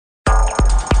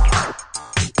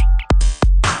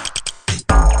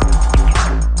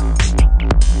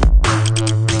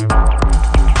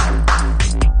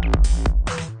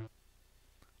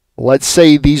let's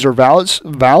say these are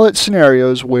valid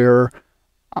scenarios where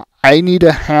I need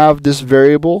to have this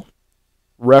variable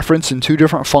reference in two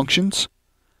different functions,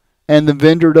 and the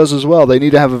vendor does as well. They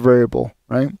need to have a variable,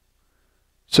 right?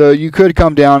 So you could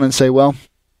come down and say, well,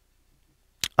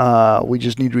 we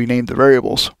just need to rename the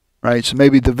variables, right? So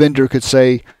maybe the vendor could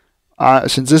say,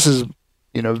 since this is,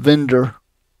 vendor,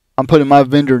 I'm putting my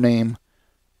vendor name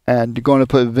and going to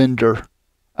put vendor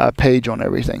page on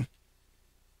everything,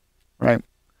 right?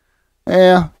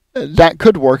 Yeah, that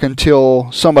could work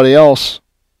until somebody else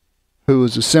who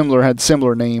was had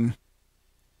similar name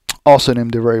also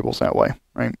named their variables that way,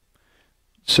 right?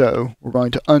 So we're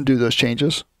going to undo those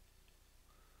changes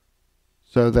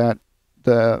so that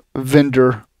the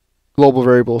vendor global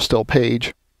variable is still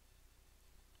page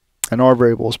and our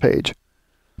variable is page.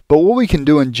 But what we can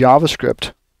do in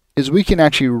JavaScript is we can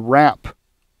actually wrap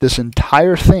this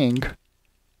entire thing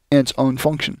in its own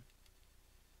function.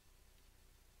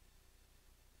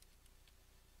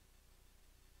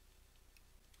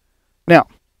 Now,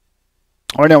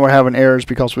 right now we're having errors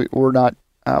because we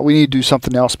need to do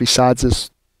something else besides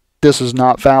this. This is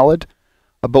not valid.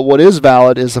 But what is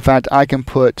valid is the fact I can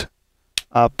put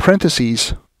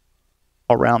parentheses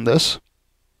around this.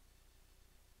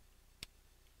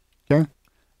 Okay,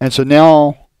 and so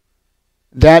now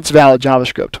that's valid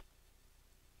JavaScript.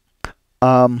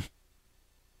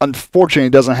 Unfortunately,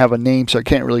 it doesn't have a name, so it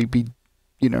can't really be,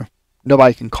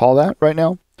 nobody can call that right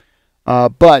now.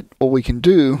 But what we can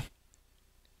do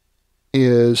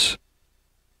is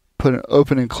put an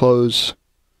open and close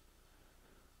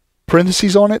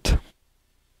parentheses on it.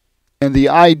 And the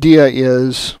idea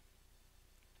is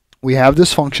we have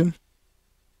this function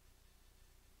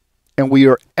and we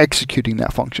are executing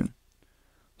that function.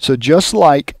 So just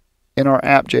like in our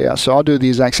app.js, so I'll do the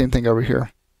exact same thing over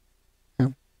here.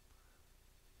 Okay.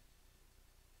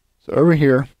 So over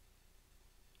here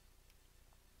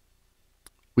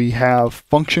we have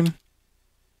function,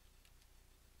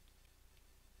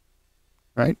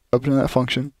 right? Opening that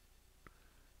function.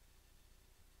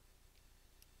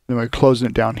 Then we're closing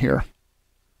it down here.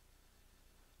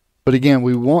 But again,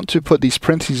 we want to put these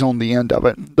parentheses on the end of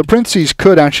it. The parentheses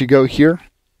could actually go here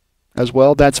as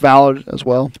well. That's valid as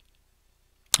well.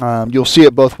 You'll see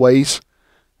it both ways.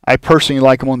 I personally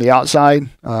like them on the outside.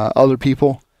 Other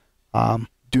people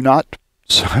do not.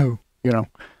 So,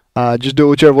 just do it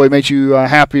whichever way makes you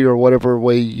happy, or whatever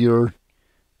way you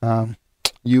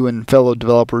and fellow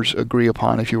developers agree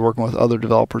upon if you're working with other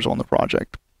developers on the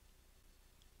project.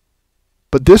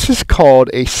 But this is called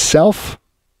a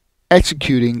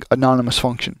self-executing anonymous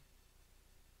function.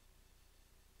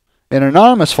 An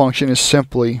anonymous function is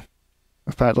simply,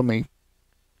 in fact, let me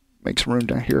make some room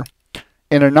down here.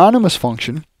 An anonymous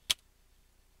function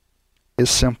is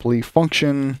simply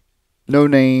function, no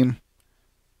name,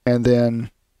 and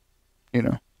then,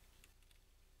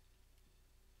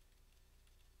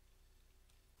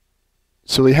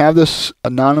 So we have this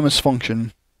anonymous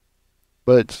function,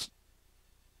 but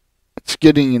it's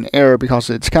getting an error because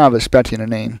it's kind of expecting a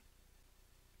name.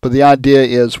 But the idea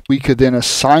is we could then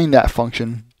assign that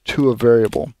function to a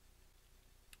variable.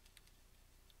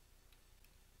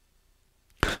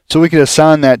 So we could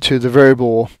assign that to the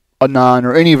variable anon,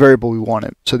 or any variable we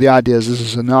wanted. So the idea is this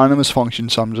is an anonymous function,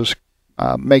 so I'm just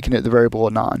making it the variable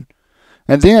anon.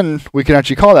 And then we can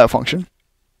actually call that function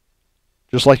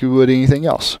just like we would anything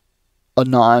else.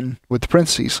 Anon with the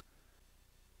parentheses.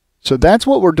 So that's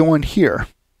what we're doing here,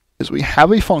 is we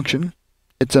have a function.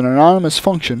 It's an anonymous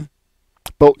function,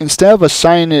 but instead of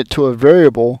assigning it to a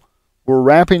variable, we're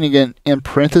wrapping it in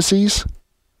parentheses,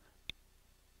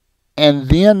 and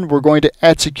then we're going to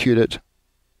execute it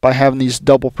by having these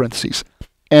double parentheses.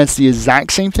 And it's the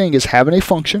exact same thing as having a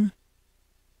function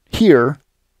here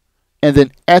and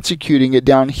then executing it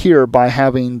down here by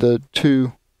having the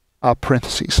two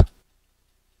parentheses.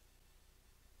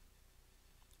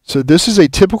 So this is a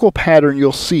typical pattern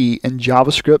you'll see in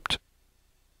JavaScript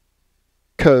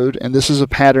code, and this is a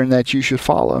pattern that you should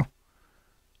follow.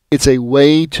 It's a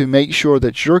way to make sure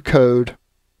that your code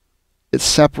is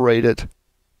separated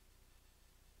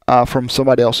from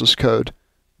somebody else's code.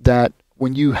 That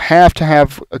when you have to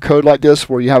have a code like this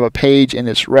where you have a page and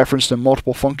it's referenced in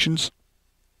multiple functions,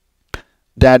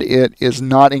 that it is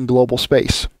not in global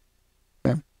space.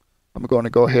 Okay? I'm going to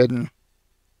go ahead and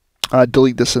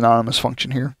delete this anonymous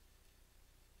function here.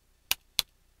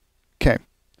 Okay.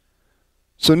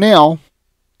 So now,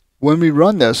 when we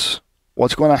run this,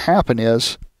 what's going to happen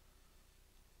is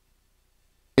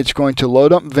it's going to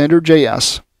load up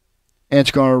vendor.js, and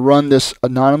it's going to run this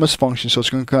anonymous function. So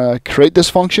it's going to create this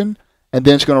function, and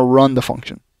then it's going to run the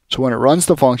function. So when it runs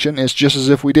the function, it's just as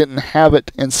if we didn't have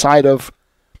it inside of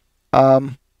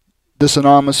this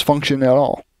anonymous function at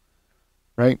all,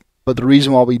 right? But the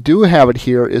reason why we do have it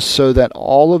here is so that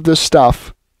all of this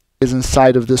stuff is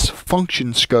inside of this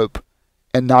function scope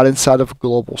and not inside of a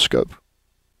global scope.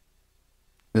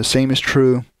 The same is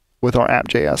true with our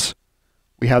app.js.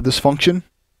 We have this function.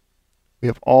 We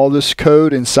have all this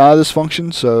code inside of this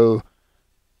function, so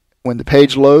when the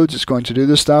page loads, it's going to do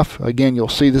this stuff. Again, you'll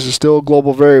see this is still a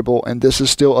global variable, and this is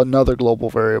still another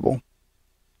global variable.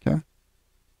 Okay?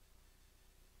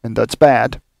 And that's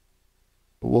bad.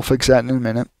 But we'll fix that in a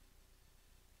minute.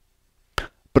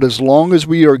 But as long as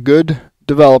we are good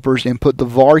developers and put the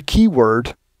var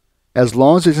keyword, as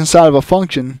long as it's inside of a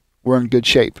function, we're in good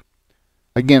shape.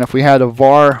 Again, if we had a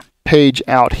var page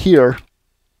out here,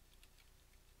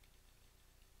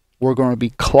 we're going to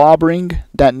be clobbering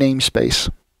that namespace.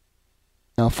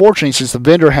 Now, unfortunately, since the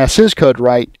vendor has his code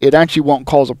right, it actually won't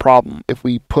cause a problem if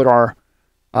we put ours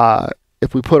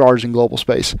in global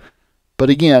space. But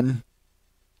again,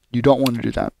 you don't want to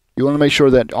do that. You want to make sure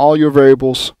that all your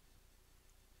variables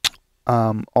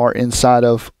are inside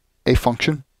of a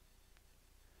function,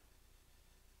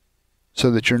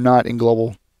 so that you're not in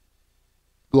global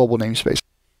namespace.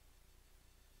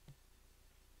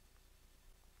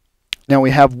 Now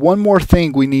we have one more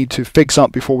thing we need to fix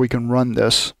up before we can run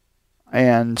this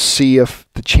and see if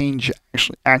the change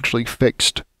actually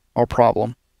fixed our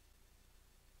problem.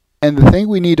 And the thing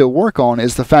we need to work on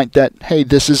is the fact that, hey,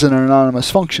 this is an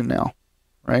anonymous function now,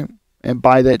 right? And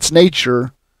by its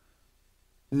nature,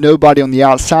 nobody on the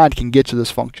outside can get to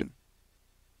this function.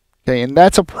 Okay, and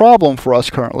that's a problem for us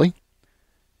currently,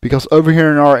 because over here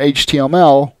in our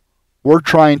HTML, we're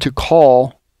trying to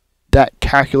call that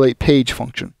calculate page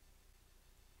function.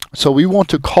 So we want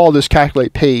to call this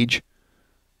calculate page,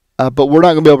 but we're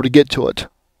not going to be able to get to it,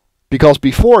 because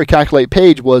before a calculate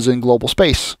page was in global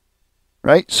space,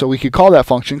 right? So we could call that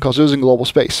function because it was in global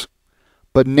space.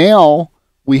 But now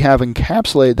we have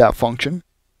encapsulated that function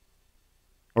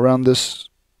around this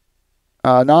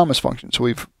anonymous function. So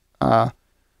we've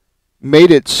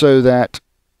made it so that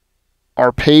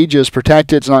our page is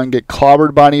protected, it's not going to get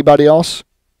clobbered by anybody else,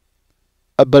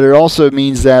 but it also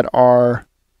means that our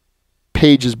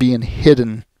page is being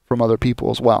hidden from other people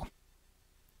as well.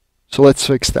 So let's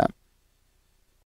fix that.